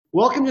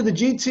Welcome to the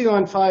G2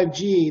 on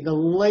 5G, the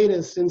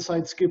latest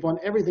inside scoop on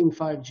everything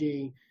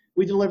 5G.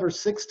 We deliver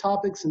 6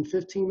 topics in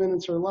 15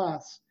 minutes or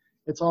less.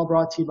 It's all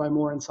brought to you by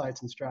More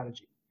Insights and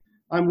Strategy.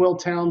 I'm Will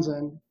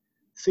Townsend,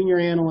 Senior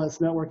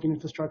Analyst, Networking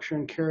Infrastructure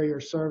and Carrier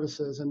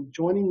Services, and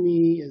joining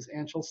me is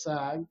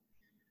Anshel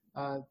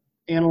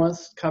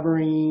Analyst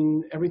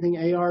covering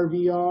everything AR,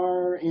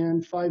 VR,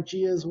 and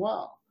 5G as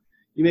well.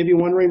 You may be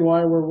wondering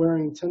why we're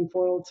wearing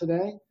tinfoil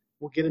today.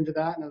 We'll get into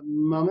that in a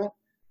moment,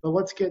 but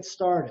let's get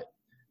started.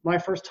 My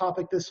first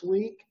topic this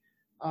week,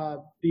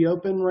 the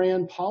Open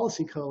RAN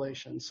Policy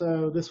Coalition.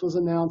 So this was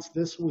announced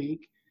this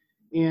week,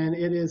 and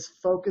it is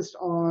focused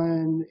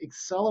on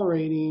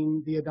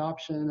accelerating the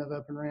adoption of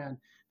Open RAN.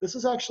 This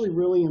is actually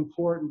really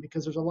important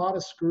because there's a lot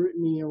of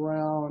scrutiny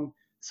around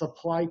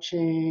supply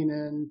chain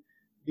and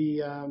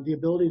the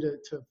ability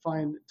to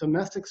find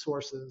domestic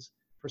sources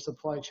for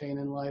supply chain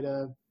in light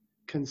of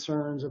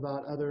concerns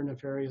about other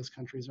nefarious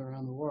countries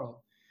around the world.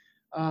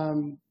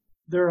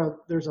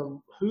 There's a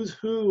who's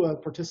who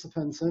of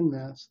participants in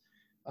this,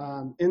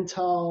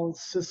 Intel,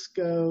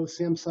 Cisco,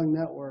 Samsung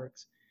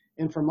Networks.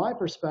 And from my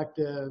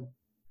perspective,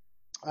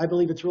 I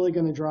believe it's really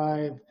going to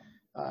drive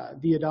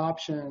the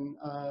adoption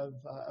of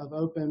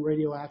open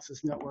radio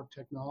access network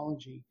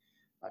technology.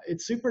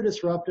 It's super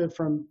disruptive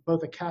from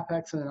both a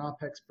CapEx and an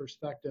OpEx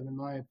perspective, in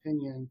my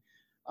opinion.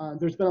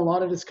 There's been a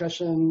lot of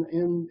discussion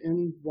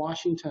in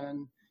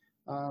Washington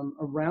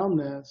around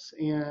this,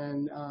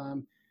 and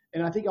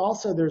I think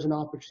also there's an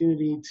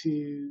opportunity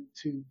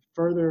to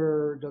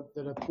further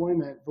the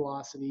deployment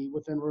velocity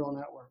within rural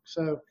networks.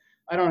 So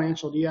I don't know,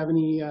 Anshel, do you have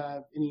any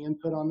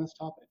input on this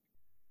topic?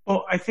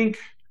 Well, I think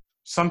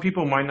some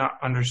people might not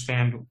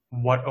understand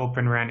what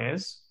Open RAN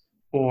is,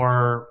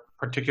 or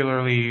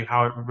particularly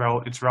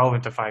how it's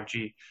relevant to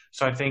 5G.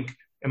 So I think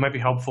it might be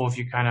helpful if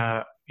you kind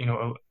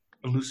of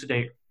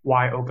elucidate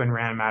why Open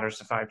RAN matters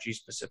to 5G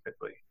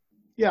specifically.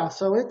 Yeah,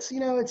 so it's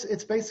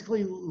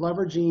basically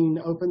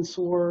leveraging open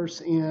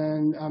source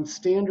and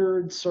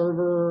standard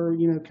server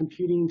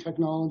computing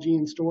technology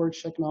and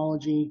storage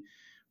technology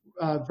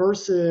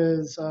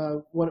versus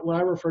what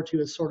I refer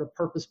to as sort of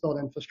purpose-built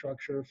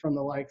infrastructure from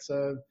the likes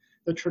of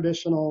the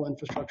traditional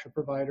infrastructure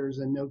providers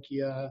and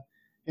Nokia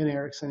and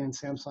Ericsson and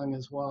Samsung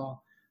as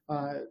well.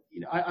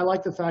 I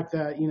like the fact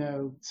that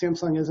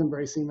Samsung is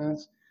embracing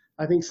this.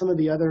 I think some of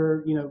the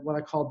other what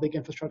I call big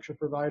infrastructure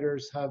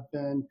providers have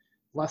been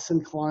less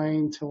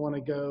inclined to want to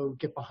go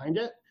get behind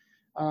it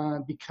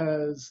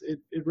because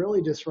it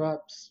really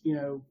disrupts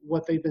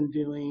what they've been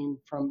doing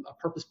from a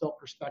purpose-built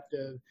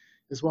perspective,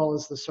 as well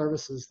as the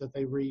services that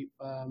they reap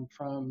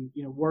from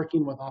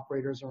working with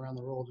operators around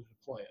the world to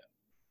deploy it.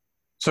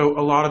 So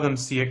a lot of them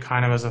see it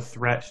kind of as a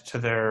threat to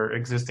their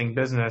existing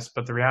business,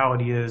 but the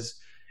reality is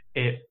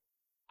it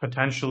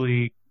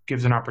potentially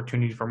gives an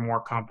opportunity for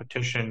more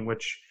competition,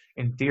 which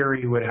in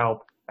theory would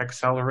help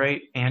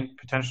accelerate and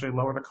potentially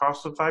lower the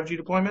cost of 5G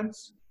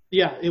deployments?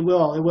 Yeah, it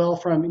will. It will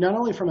from not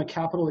only from a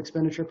capital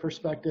expenditure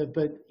perspective,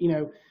 but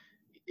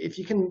if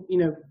you can,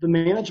 the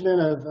management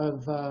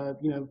of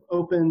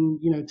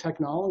open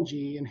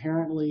technology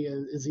inherently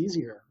is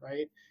easier,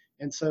 right?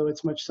 And so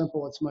it's much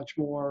simple. It's much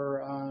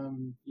more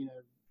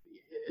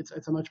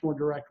it's a much more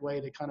direct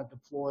way to kind of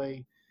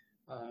deploy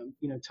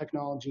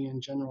technology in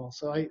general.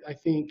 So I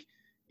think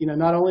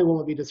not only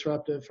will it be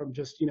disruptive from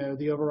just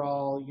the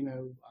overall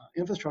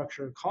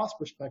infrastructure cost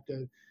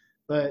perspective,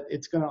 but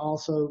it's going to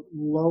also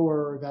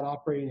lower that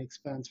operating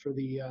expense for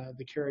the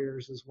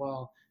carriers as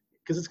well,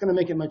 because it's going to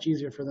make it much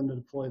easier for them to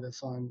deploy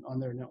this on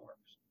their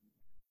networks.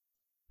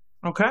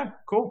 Okay,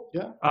 cool.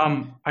 Yeah.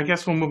 I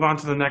guess we'll move on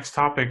to the next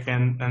topic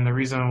and the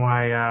reason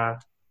why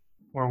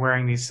we're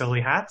wearing these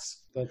silly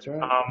hats. That's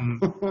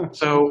right.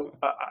 So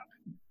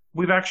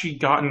we've actually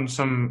gotten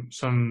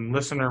some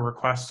listener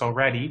requests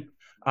already.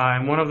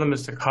 And one of them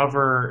is to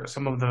cover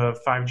some of the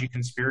 5G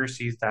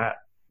conspiracies that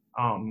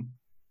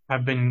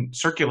have been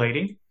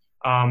circulating.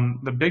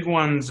 The big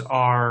ones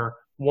are,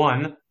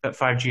 one, that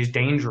 5G is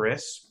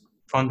dangerous,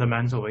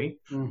 fundamentally,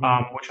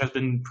 which has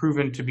been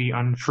proven to be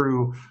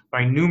untrue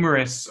by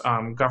numerous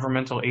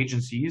governmental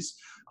agencies.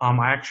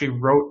 I actually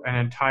wrote an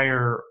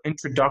entire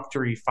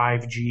introductory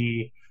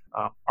 5G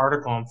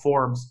article on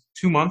Forbes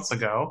 2 months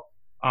ago.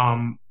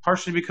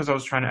 Partially because I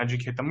was trying to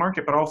educate the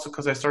market, but also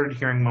because I started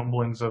hearing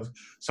mumblings of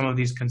some of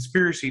these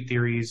conspiracy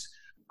theories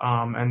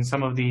and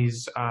some of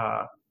these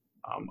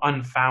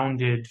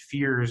unfounded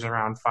fears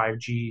around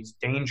 5G's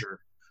danger.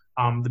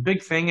 The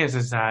big thing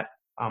is that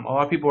a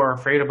lot of people are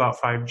afraid about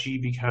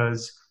 5G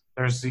because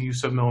there's the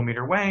use of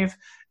millimeter wave,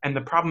 and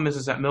the problem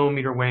is that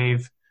millimeter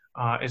wave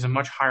is a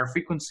much higher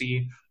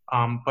frequency,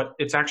 but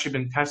it's actually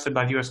been tested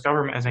by the U.S.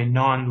 government as a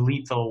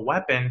non-lethal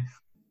weapon.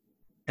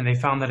 And they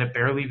found that it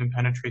barely even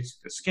penetrates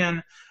the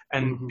skin,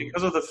 and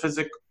because of the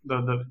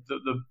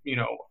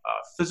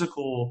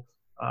physical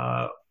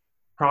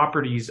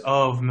properties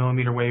of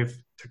millimeter wave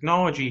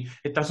technology,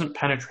 it doesn't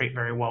penetrate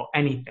very well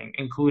anything,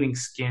 including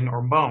skin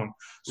or bone.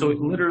 So it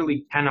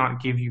literally cannot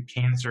give you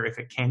cancer if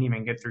it can't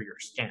even get through your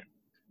skin.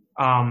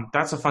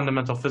 That's a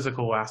fundamental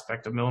physical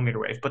aspect of millimeter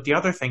wave. But the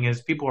other thing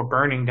is people are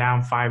burning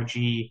down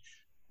 5G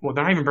well,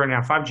 they're not even burning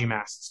down 5G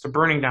masts. They're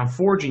burning down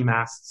 4G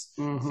masts,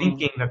 Mm-hmm.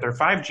 thinking that they're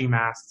 5G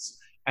masts,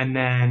 and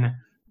then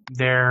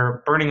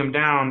they're burning them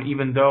down,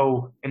 even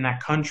though in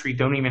that country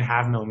don't even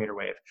have millimeter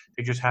wave.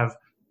 They just have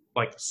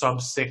like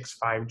sub-6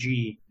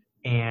 5G,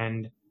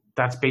 and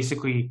that's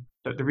basically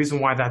the reason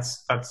why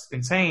that's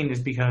insane is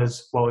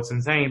because, well, it's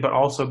insane, but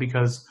also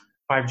because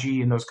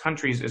 5G in those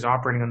countries is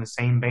operating on the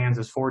same bands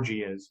as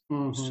 4G is.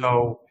 Mm-hmm.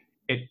 So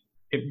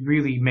it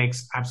really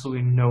makes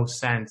absolutely no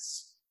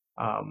sense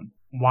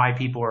why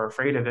people are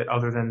afraid of it,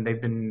 other than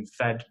they've been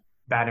fed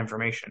bad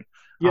information.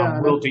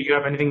 Yeah, Will, do you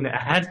have anything to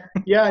add?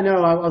 yeah,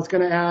 no, I was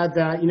going to add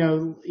that,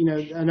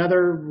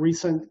 another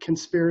recent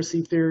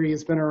conspiracy theory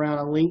has been around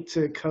a link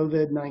to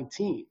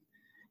COVID-19.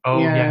 Oh,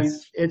 And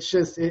yes.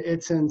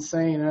 it's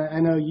insane.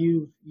 I know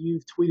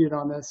you've tweeted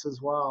on this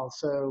as well.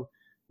 So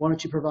why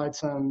don't you provide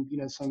some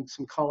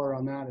color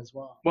on that as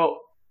well? Well,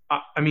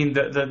 I mean,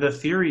 the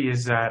theory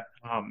is that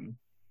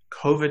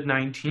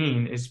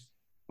COVID-19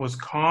 was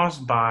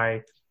caused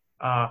by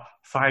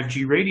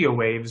 5G radio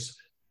waves,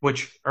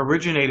 which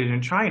originated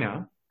in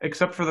China,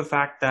 except for the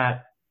fact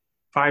that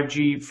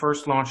 5G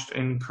first launched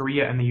in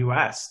Korea and the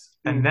US,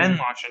 and then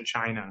Mm-hmm. launched in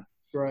China.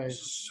 Right.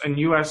 And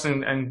US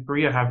and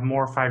Korea have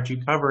more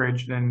 5G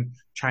coverage than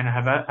China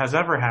has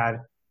ever had,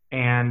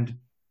 and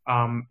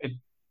it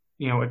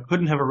it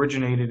couldn't have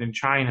originated in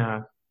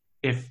China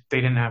if they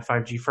didn't have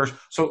 5G first.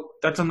 So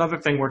that's another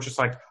thing where it's just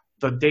like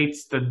the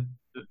dates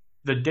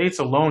the dates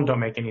alone don't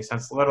make any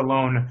sense, let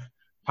alone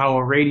how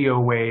a radio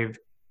wave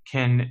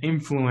can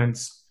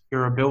influence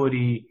your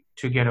ability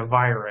to get a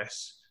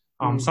virus.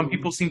 Some Mm-hmm.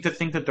 people seem to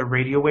think that the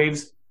radio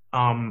waves,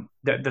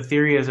 that the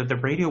theory is that the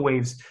radio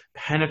waves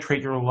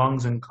penetrate your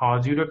lungs and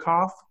cause you to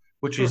cough,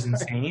 which is Right.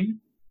 insane.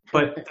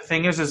 But Right. the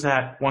thing is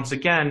that once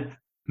again,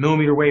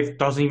 millimeter wave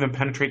doesn't even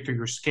penetrate through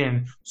your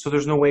skin, so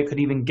there's no way it could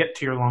even get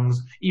to your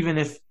lungs, even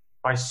if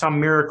by some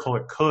miracle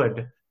it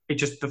could. It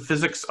just, the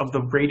physics of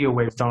the radio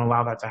waves don't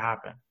allow that to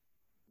happen,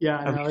 Yeah,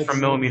 at no, least from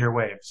millimeter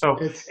wave. So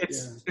yeah.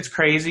 it's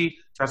crazy.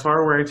 That's why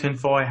we're wearing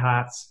tinfoil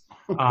hats.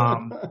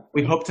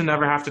 We hope to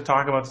never have to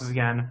talk about this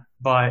again,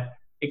 but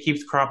it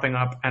keeps cropping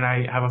up, and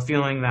I have a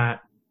feeling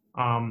that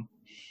um,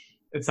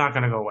 it's not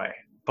going to go away.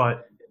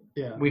 But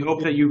Yeah. we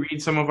hope that you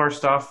read some of our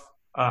stuff.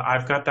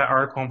 I've got that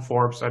article in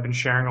Forbes. I've been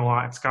sharing a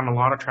lot. It's gotten a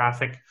lot of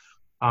traffic.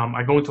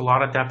 I go into a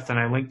lot of depth, and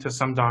I link to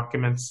some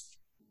documents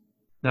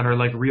that are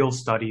like real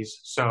studies.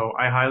 So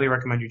I highly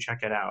recommend you check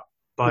it out.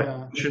 But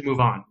Yeah. we should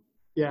move on.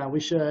 Yeah, we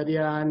should.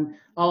 Yeah, and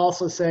I'll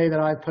also say that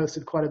I've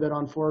posted quite a bit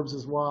on Forbes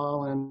as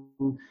well,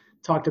 and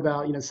talked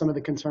about some of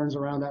the concerns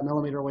around that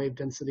millimeter wave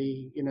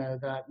density,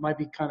 that might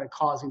be kind of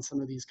causing some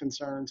of these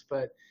concerns.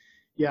 But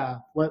yeah,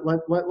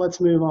 let's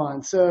move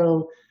on.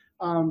 So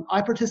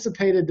I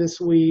participated this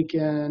week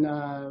in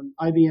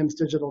IBM's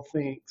Digital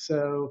Think.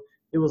 So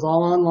it was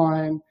all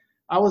online.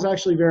 I was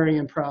actually very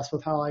impressed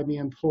with how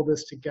IBM pulled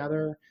this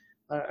together,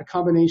 a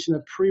combination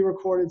of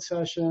pre-recorded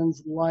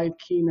sessions, live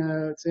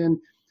keynotes, and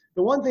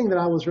the one thing that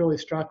I was really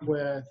struck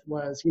with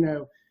was,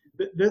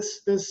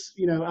 this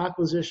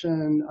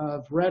acquisition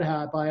of Red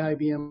Hat by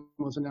IBM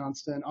was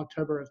announced in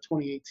October of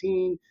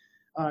 2018.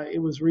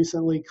 It was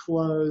recently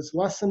closed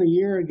less than a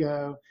year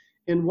ago,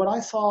 and what I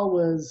saw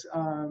was,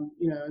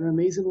 an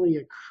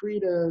amazingly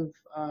accretive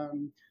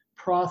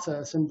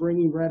process in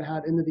bringing Red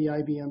Hat into the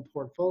IBM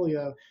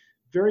portfolio,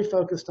 very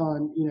focused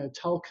on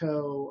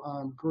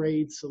telco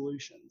grade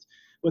solutions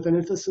with an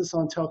emphasis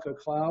on telco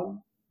cloud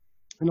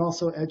and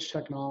also edge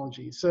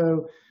technology.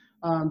 So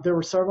there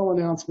were several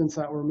announcements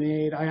that were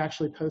made. I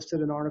actually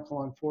posted an article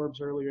on Forbes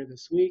earlier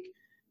this week.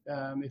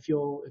 If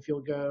you'll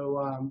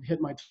go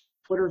hit my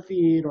Twitter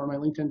feed or my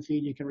LinkedIn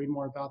feed, you can read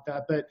more about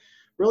that. But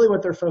really,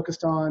 what they're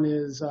focused on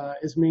is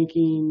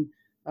making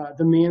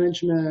the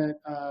management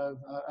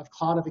of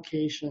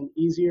cloudification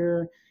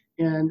easier,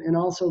 and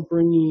also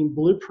bringing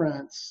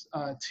blueprints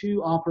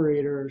to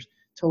operators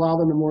to allow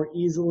them to more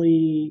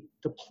easily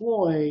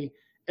deploy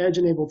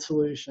edge-enabled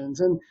solutions.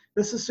 And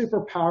this is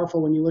super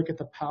powerful when you look at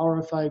the power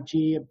of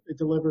 5G. It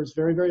delivers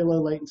very, very low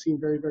latency and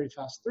very, very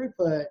fast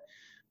throughput.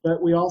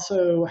 But we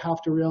also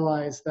have to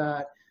realize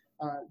that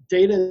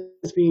data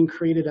is being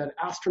created at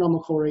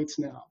astronomical rates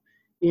now.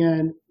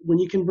 And when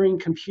you can bring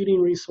computing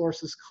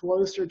resources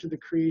closer to the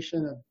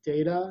creation of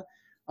data,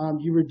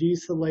 you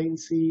reduce the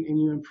latency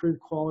and you improve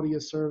quality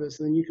of service,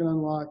 and then you can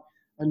unlock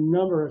a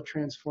number of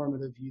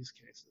transformative use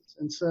cases.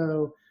 And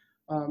so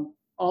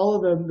all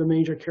of the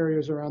major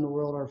carriers around the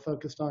world are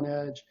focused on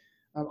edge.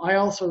 I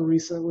also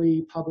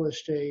recently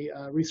published a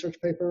research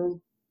paper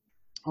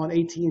on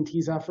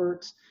AT&T's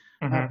efforts,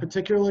 Mm-hmm.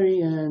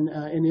 particularly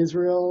in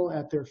Israel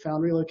at their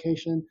foundry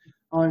location,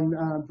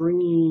 on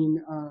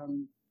bringing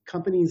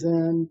companies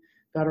in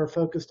that are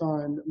focused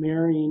on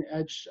marrying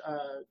edge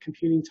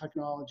computing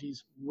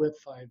technologies with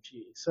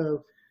 5G.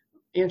 So,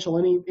 Anshel,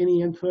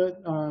 any input,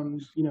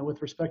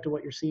 with respect to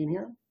what you're seeing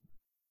here?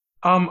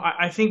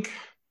 I think,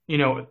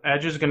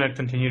 Edge is going to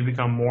continue to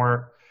become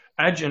more,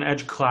 Edge and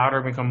Edge Cloud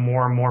are become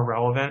more and more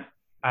relevant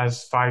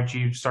as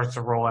 5G starts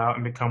to roll out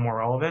and become more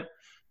relevant.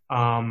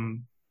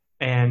 Um,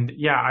 And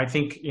yeah, I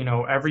think,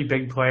 every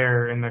big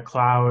player in the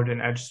cloud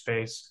and edge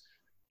space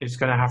is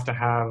going to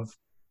have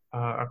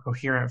a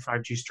coherent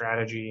 5G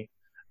strategy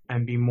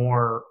and be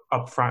more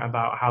upfront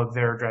about how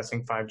they're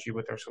addressing 5G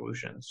with their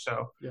solutions.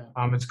 So Yeah.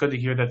 it's good to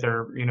hear that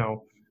they're,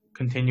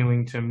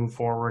 continuing to move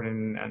forward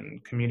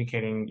and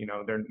communicating,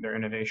 their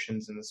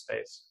innovations in the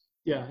space.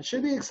 Yeah, it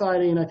should be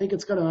exciting. I think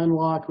it's going to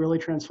unlock really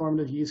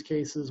transformative use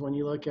cases when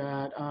you look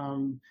at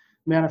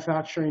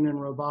manufacturing and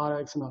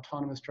robotics and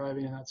autonomous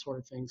driving and that sort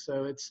of thing.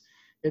 So it's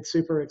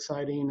super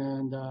exciting,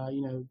 and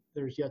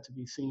there's yet to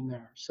be seen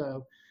there.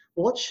 So,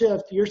 well, let's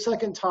shift. Your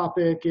second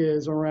topic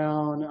is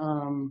around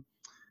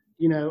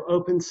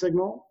open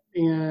signal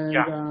and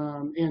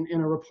Yeah.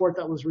 in a report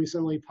that was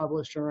recently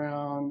published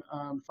around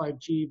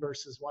 5G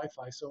versus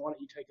Wi-Fi. So why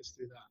don't you take us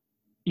through that?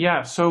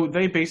 Yeah, so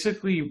they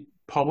basically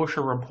publish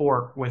a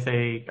report with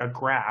a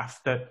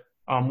graph that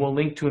we'll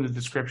link to in the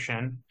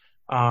description.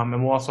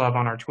 And we'll also have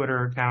on our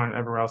Twitter account and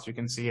everywhere else you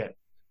can see it.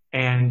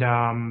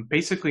 And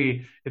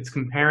basically, it's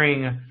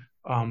comparing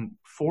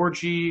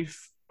 4G,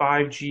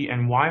 5G,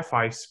 and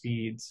Wi-Fi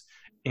speeds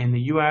in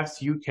the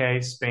US,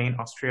 UK, Spain,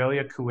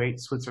 Australia, Kuwait,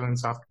 Switzerland,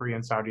 South Korea,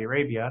 and Saudi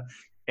Arabia,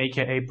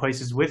 aka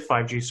places with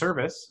 5G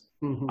service.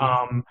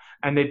 Mm-hmm.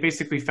 And they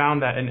basically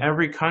found that in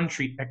every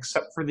country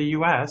except for the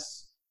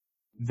US,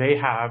 they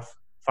have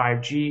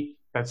 5G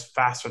that's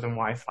faster than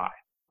Wi-Fi.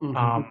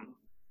 Mm-hmm.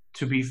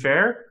 To be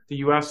fair, the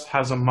US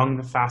has among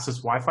the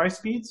fastest Wi-Fi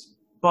speeds,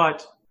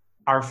 but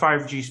our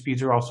 5G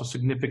speeds are also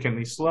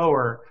significantly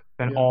slower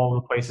than Yeah. all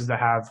the places that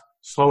have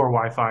slower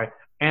Wi-Fi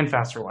and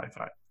faster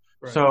Wi-Fi.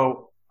 Right.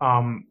 So,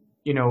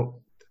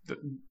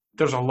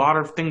 there's a lot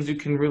of things you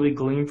can really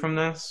glean from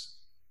this,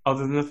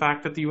 other than the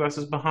fact that the US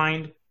is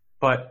behind.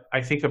 But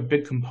I think a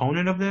big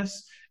component of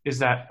this is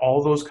that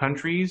all those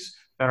countries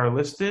that are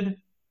listed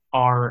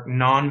are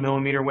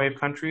non-millimeter wave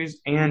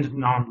countries and Mm-hmm.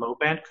 non-low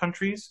band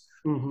countries.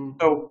 Mm-hmm.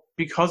 So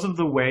because of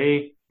the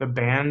way the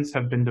bands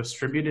have been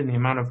distributed and the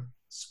amount of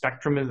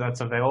spectrum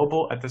that's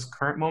available at this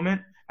current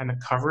moment and the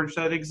coverage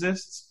that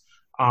exists,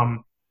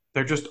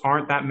 there just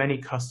aren't that many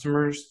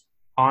customers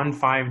on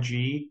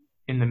 5G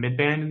in the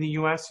mid-band in the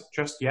US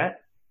just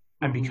yet.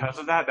 And Mm-hmm. because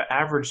of that, the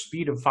average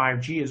speed of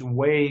 5G is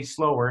way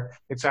slower.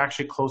 It's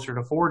actually closer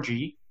to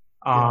 4G,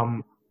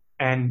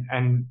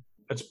 and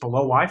it's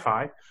below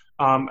Wi-Fi.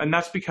 And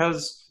that's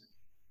because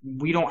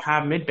we don't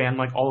have mid-band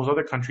like all those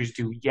other countries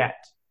do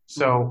yet.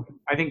 So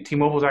I think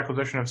T-Mobile's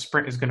acquisition of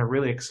Sprint is going to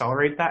really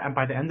accelerate that. And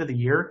by the end of the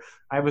year,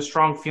 I have a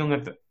strong feeling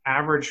that the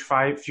average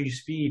 5G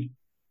speed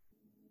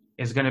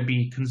is going to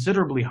be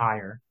considerably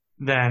higher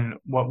than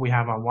what we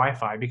have on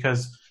Wi-Fi.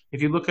 Because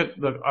if you look at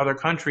the other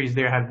countries,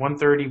 they had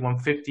 130,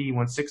 150,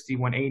 160,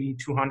 180,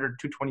 200,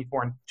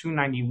 224, and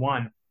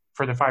 291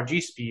 for the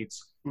 5G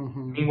speeds.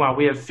 Mm-hmm. Meanwhile,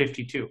 we have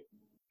 52.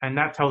 And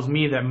that tells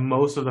me that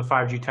most of the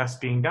 5G tests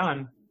being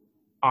done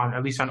on,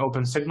 at least on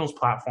Open Signal's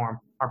platform,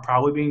 are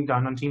probably being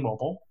done on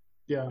T-Mobile.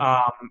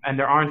 Yeah. And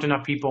there aren't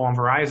enough people on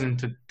Verizon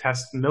to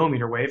test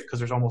millimeter wave because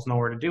there's almost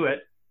nowhere to do it.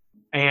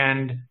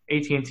 And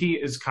AT&T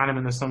is kind of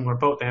in a similar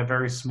boat. They have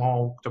very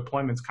small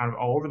deployments kind of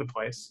all over the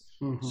place.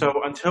 Mm-hmm.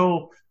 So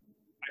until,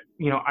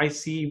 I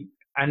see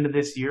end of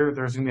this year,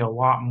 there's going to be a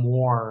lot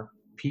more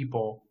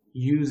people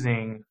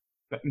using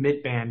the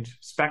mid-band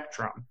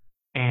spectrum.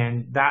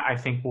 And that, I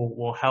think,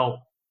 will help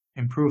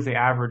improve the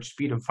average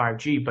speed of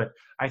 5G. But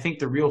I think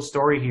the real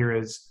story here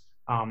is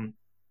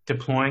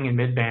deploying in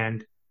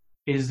mid-band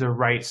is the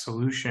right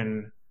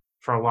solution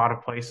for a lot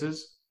of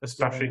places,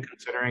 especially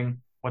considering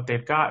what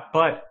they've got.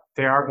 But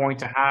they are going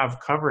to have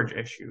coverage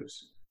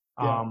issues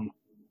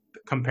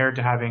compared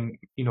to having,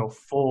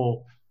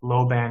 full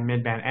low band,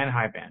 mid band, and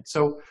high band.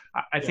 So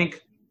I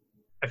think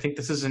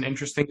this is an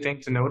interesting thing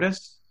to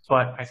notice,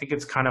 but I think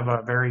it's kind of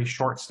a very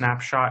short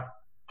snapshot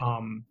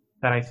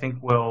that I think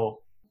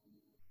will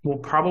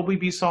probably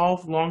be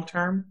solved long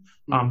term.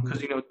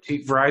 Because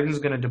Verizon's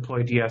going to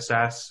deploy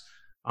DSS.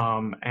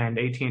 And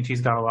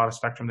AT&T's got a lot of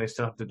spectrum they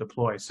still have to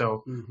deploy.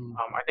 So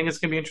I think it's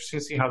going to be interesting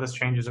to see how this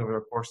changes over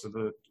the course of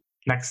the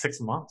next 6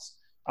 months.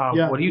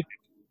 What do you think?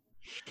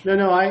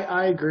 No,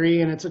 I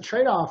agree. And it's a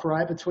trade-off,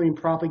 right, between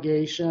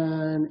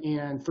propagation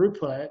and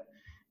throughput.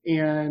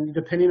 And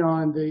depending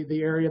on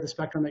the area of the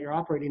spectrum that you're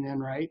operating in,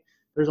 right,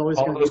 there's always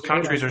all going to those be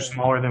countries are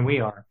smaller than we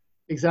are.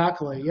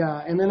 Exactly,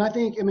 yeah. And then I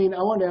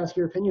wanted to ask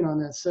your opinion on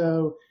this.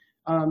 So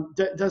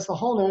does the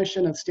whole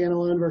notion of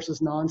standalone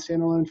versus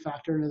non-standalone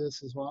factor into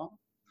this as well?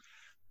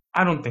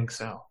 I don't think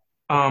so.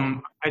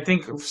 I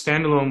think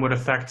standalone would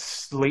affect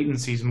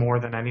latencies more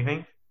than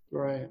anything.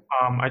 Right.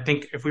 I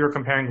think if we were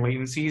comparing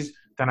latencies,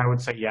 then I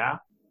would say yeah.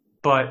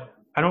 But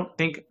I don't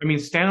think,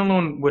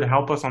 standalone would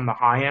help us on the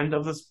high end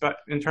of this, but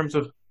in terms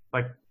of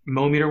like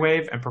millimeter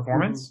wave and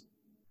performance,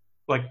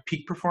 like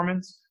peak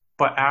performance.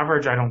 But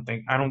average, I don't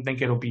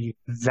think it'll be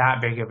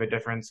that big of a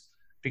difference,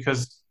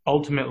 because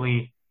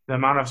ultimately the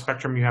amount of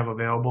spectrum you have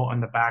available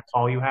and the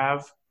backhaul you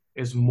have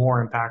is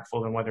more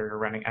impactful than whether you're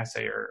running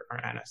SA or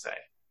NSA.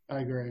 I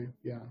agree.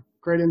 Yeah.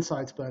 Great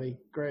insights, buddy.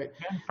 Great.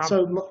 Yeah,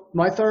 so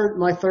my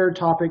third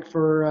topic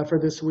for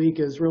this week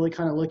is really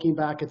kind of looking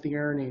back at the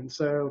earnings.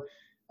 So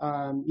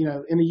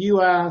In the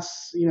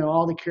U.S.,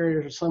 all the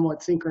carriers are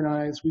somewhat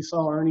synchronized. We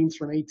saw earnings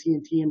from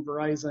AT&T and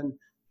Verizon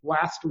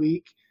last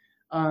week,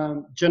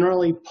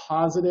 generally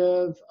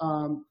positive,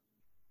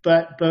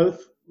 but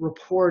both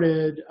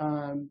reported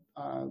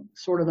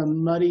sort of a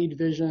muddied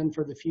vision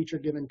for the future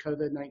given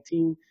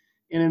COVID-19.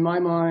 And in my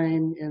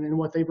mind, and in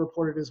what they've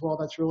reported as well,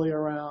 that's really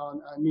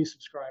around new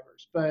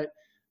subscribers. But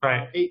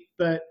Right.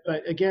 but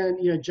again,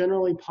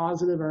 generally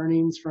positive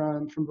earnings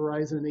from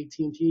Verizon and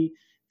AT&T.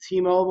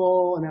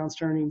 T-Mobile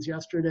announced earnings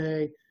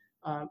yesterday.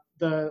 I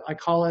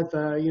call it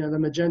the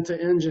magenta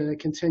engine. It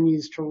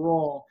continues to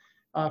roll.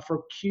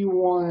 For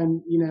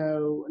Q1,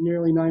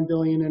 nearly $9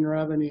 billion in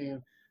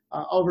revenue,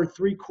 over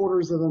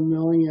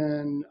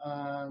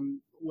 $750,000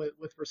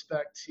 with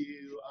respect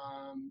to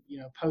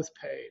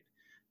postpaid,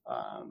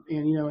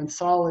 and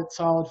solid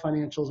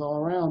financials all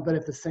around. But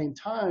at the same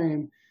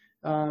time,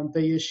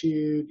 they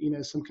issued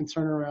some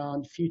concern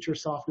around future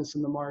softness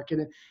in the market,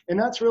 and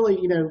that's really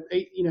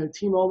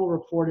T-Mobile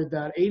reported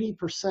that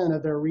 80%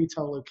 of their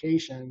retail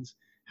locations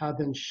have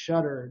been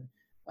shuttered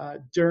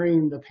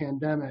during the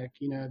pandemic,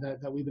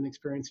 that we've been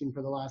experiencing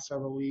for the last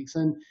several weeks,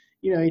 and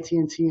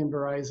AT&T and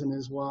Verizon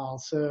as well.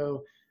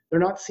 So they're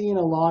not seeing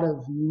a lot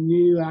of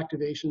new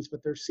activations,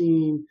 but they're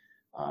seeing,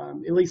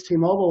 at least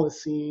T-Mobile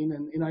is seeing,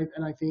 and I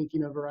think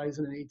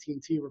Verizon and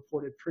AT&T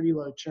reported pretty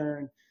low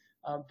churn.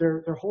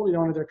 They're holding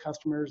on to their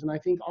customers, and I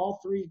think all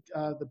three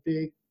the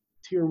big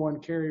tier one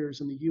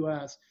carriers in the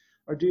U.S.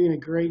 are doing a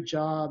great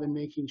job in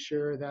making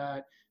sure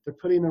that they're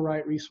putting the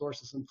right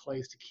resources in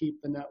place to keep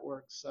the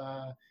networks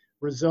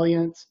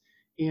resilient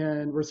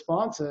and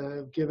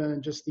responsive,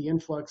 given just the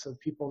influx of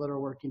people that are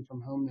working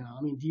from home now.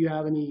 I mean, do you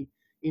have any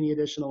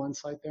additional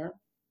insight there?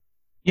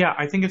 Yeah,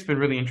 I think it's been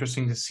really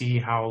interesting to see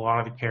how a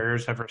lot of the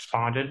carriers have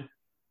responded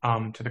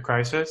to the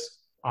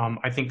crisis.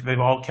 I think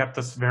they've all kept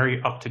us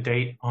very up to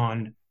date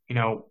on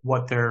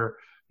what their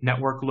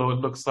network load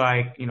looks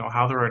like,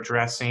 how they're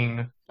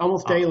addressing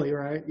almost daily,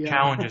 right? Yeah.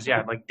 Challenges,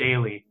 yeah, like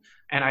daily.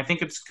 And I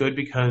think it's good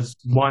because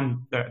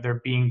one,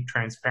 they're being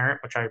transparent,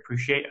 which I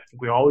appreciate. I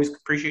think we always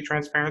appreciate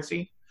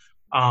transparency.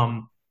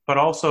 But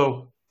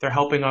also they're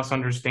helping us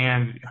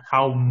understand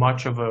how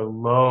much of a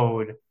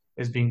load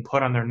is being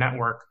put on their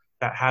network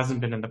that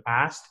hasn't been in the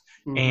past,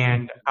 Mm-hmm.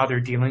 and how they're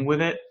dealing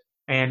with it.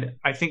 And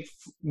I think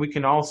we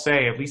can all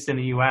say, at least in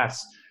the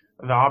US,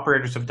 the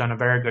operators have done a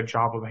very good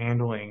job of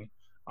handling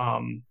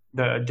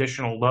the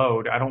additional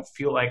load. I don't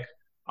feel like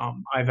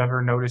I've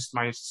ever noticed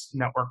my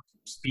network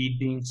speed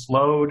being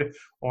slowed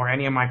or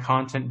any of my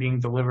content being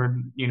delivered,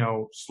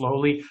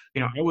 slowly.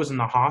 I was in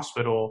the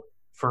hospital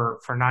for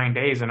 9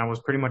 days, and I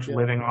was pretty much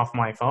living off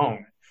my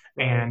phone.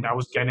 Right. And I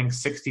was getting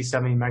 60,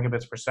 70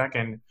 megabits per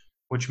second,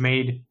 which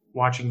made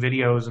watching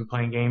videos and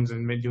playing games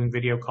and doing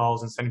video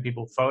calls and sending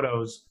people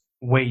photos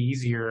way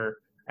easier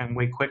and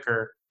way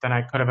quicker than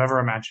I could have ever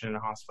imagined in a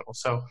hospital.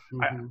 So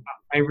Mm-hmm.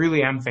 I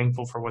really am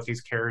thankful for what these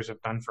carriers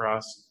have done for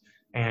us.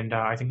 And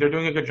I think they're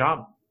doing a good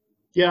job.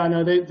 Yeah,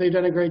 no, they've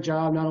done a great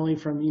job, not only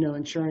from,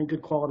 ensuring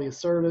good quality of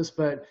service,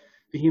 but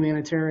the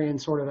humanitarian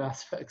sort of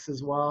aspects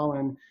as well.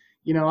 And,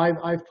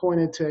 I've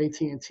pointed to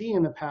AT&T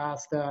in the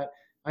past that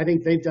I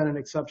think they've done an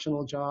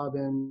exceptional job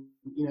in,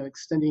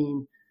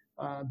 extending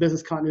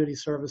business continuity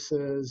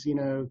services,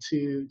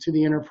 to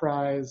the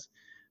enterprise.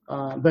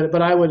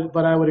 But I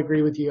would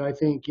agree with you. I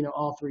think,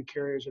 all three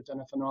carriers have done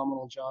a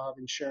phenomenal job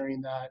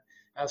ensuring that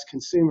as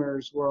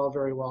consumers, we're all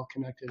very well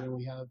connected and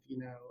we have,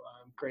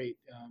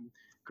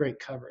 great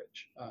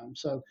coverage.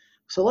 So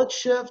let's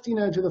shift,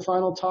 to the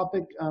final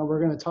topic. We're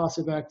going to toss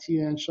it back to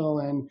you,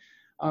 Anshel. And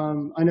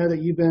I know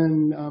that you've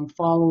been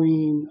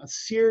following a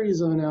series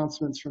of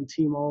announcements from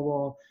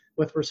T-Mobile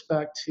with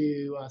respect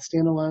to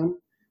standalone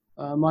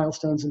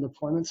milestones and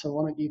deployment. So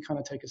why don't you kind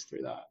of take us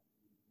through that?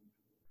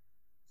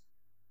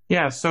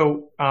 Yeah,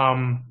 so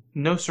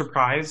no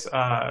surprise,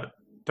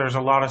 there's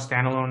a lot of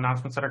standalone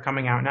announcements that are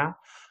coming out now.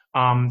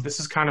 This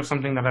is kind of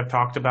something that I've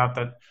talked about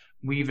that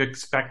we've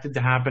expected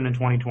to happen in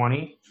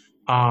 2020,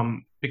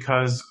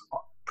 because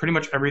pretty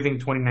much everything in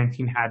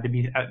 2019 had to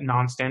be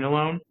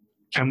non-standalone,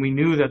 and we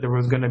knew that there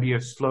was going to be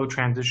a slow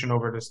transition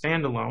over to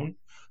standalone,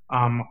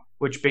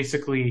 which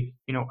basically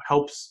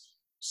helps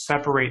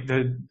separate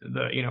the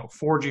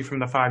 4G from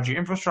the 5G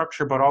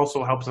infrastructure, but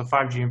also helps the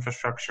 5G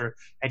infrastructure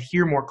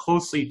adhere more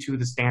closely to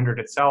the standard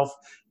itself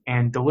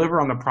and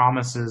deliver on the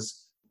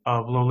promises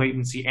of low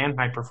latency and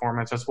high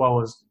performance, as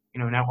well as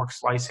network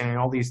slicing and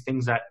all these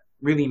things that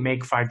really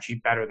make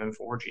 5G better than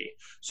 4G.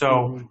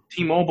 So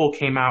T-Mobile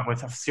came out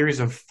with a series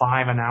of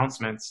 5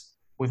 announcements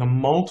with a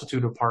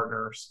multitude of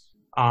partners,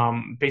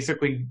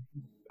 basically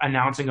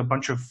announcing a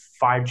bunch of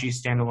 5G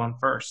standalone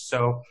first.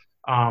 So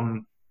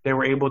they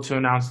were able to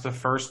announce the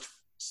first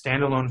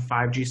standalone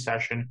 5G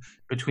session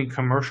between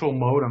commercial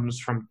modems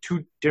from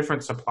 2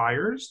 different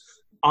suppliers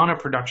on a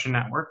production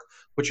network,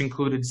 which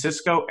included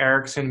Cisco,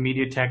 Ericsson,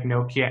 MediaTek,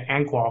 Nokia,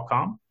 and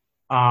Qualcomm.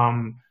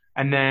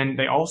 And then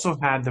they also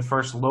had the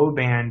first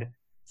low-band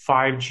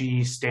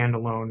 5G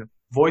standalone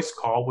voice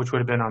call, which would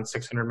have been on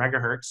 600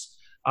 megahertz,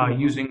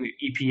 using the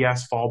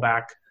EPS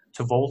fallback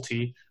to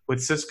VoLTE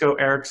with Cisco,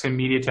 Ericsson,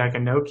 MediaTek,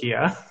 and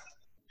Nokia.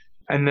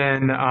 And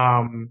then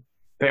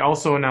they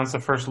also announced the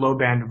first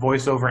low-band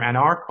voice over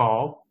NR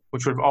call,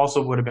 which would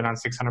have been on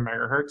 600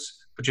 megahertz,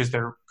 which is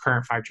their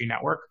current 5G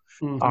network,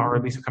 or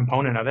at least a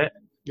component of it,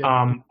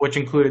 which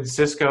included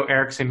Cisco,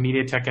 Ericsson,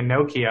 MediaTek, and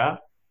Nokia.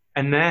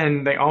 And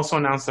then they also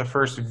announced the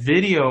first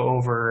video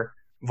over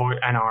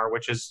NR,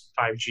 which is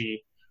 5G,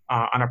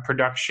 on a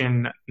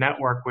production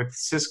network with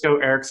Cisco,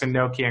 Ericsson,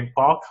 Nokia, and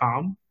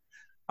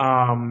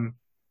Qualcomm,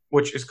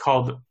 which is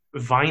called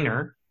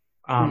Viner.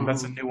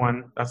 That's a new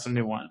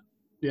one.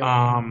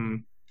 Yeah.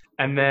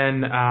 And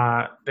then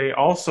they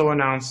also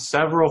announced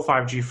several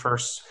 5G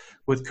firsts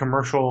with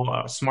commercial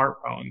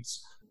smartphones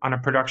on a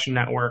production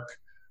network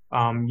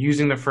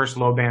using the first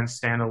low-band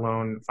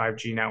standalone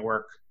 5G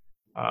network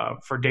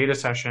for data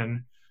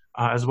session,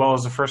 as well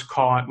as the first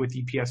call with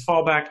EPS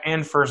fallback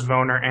and first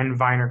Voner and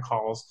Viner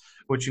calls,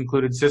 which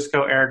included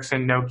Cisco,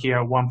 Ericsson,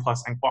 Nokia, OnePlus,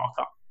 and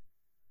Qualcomm.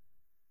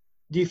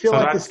 Do you feel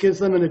like this gives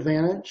them an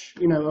advantage,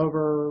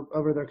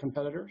 over their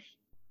competitors?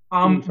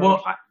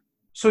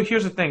 So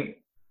here's the thing.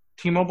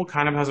 T-Mobile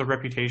kind of has a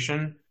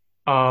reputation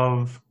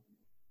of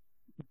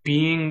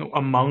being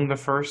among the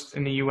first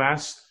in the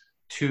US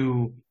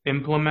to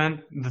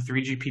implement the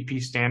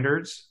 3GPP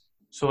standards.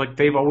 So like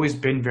they've always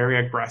been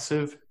very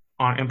aggressive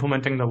on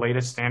implementing the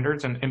latest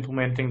standards and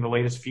implementing the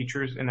latest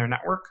features in their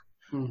network.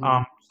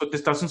 So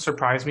this doesn't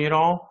surprise me at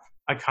all.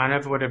 I kind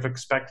of would have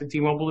expected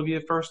T-Mobile to be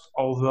the first,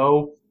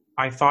 although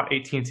I thought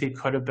AT&T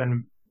could have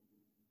been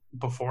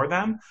before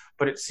them.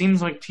 But it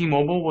seems like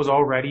T-Mobile was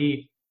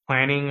already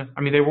planning.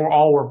 I mean, they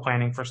were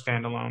planning for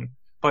standalone,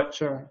 but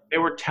they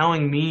were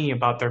telling me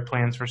about their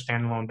plans for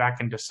standalone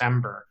back in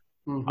December.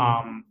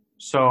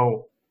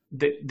 So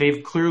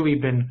they've clearly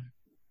been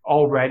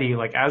already,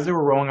 like as they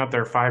were rolling out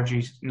their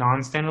 5G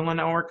non-standalone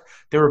network,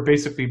 they were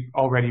basically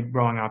already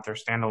rolling out their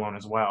standalone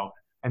as well.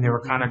 And they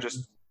were kind of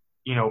just,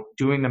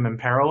 doing them in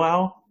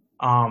parallel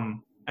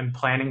and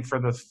planning for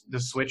the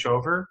switch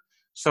over.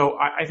 So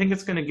I think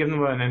it's going to give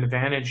them an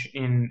advantage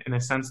in the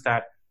sense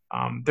that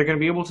they're going to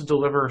be able to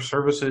deliver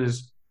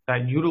services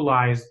that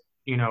utilize,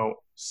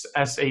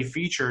 SA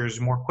features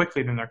more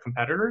quickly than their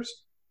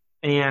competitors.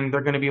 And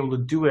they're going to be able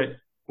to do it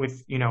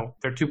with,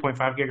 their 2.5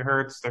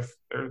 gigahertz,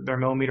 their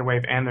millimeter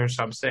wave, and their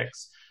sub-6.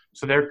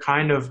 So they're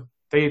kind of,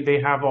 they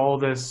have all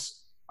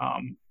this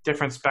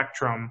different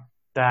spectrum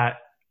that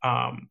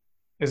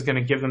is going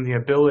to give them the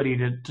ability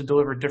to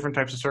deliver different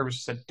types of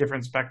services at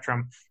different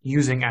spectrum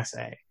using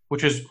SA,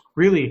 which is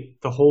really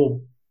the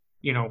whole,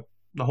 the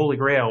holy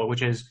grail,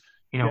 which is,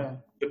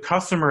 the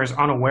customer is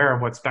unaware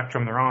of what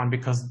spectrum they're on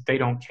because they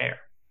don't care.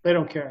 They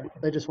don't care.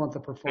 They just want the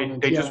performance.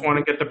 They just want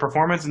to get the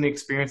performance and the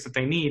experience that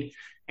they need.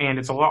 And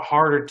it's a lot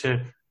harder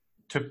to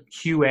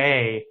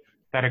QA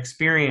that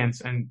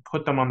experience and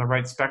put them on the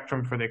right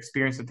spectrum for the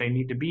experience that they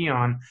need to be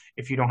on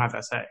if you don't have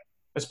SA,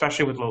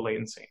 especially with low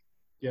latency.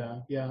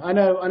 Yeah. I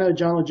know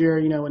John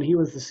Legere, when he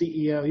was the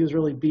CEO, he was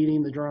really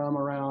beating the drum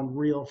around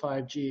real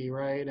 5G,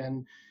 right?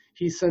 And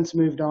he's since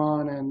moved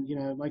on, and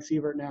Mike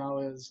Sievert now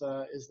is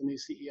the new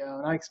CEO,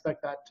 and I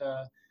expect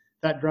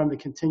that drum to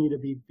continue to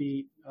be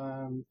beat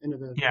into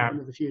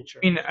the future.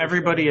 I mean,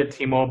 everybody at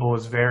T-Mobile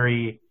is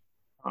very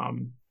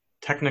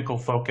technical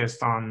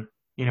focused on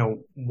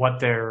what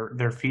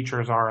their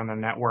features are on their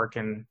network,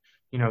 and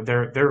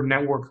they're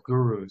network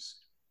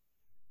gurus.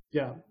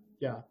 Yeah,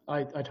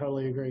 I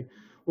totally agree.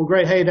 Well,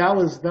 great. Hey, that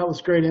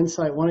was great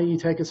insight. Why don't you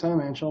take us home,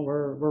 Anshel?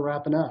 We're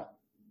wrapping up.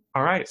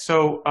 All right.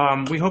 So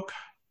we hope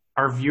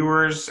our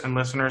viewers and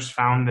listeners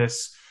found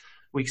this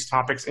week's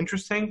topics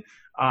interesting.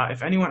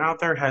 If anyone out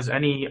there has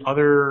any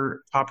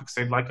other topics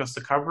they'd like us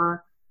to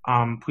cover,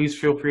 please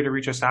feel free to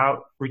reach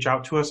out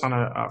to us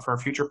for a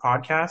future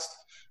podcast.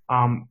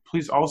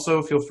 Please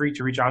also feel free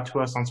to reach out to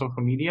us on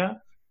social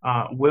media.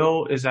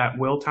 Will is at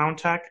Willtown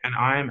Tech, and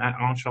I'm at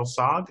Anshel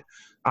Sog.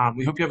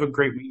 We hope you have a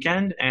great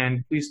weekend,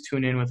 and please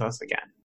tune in with us again.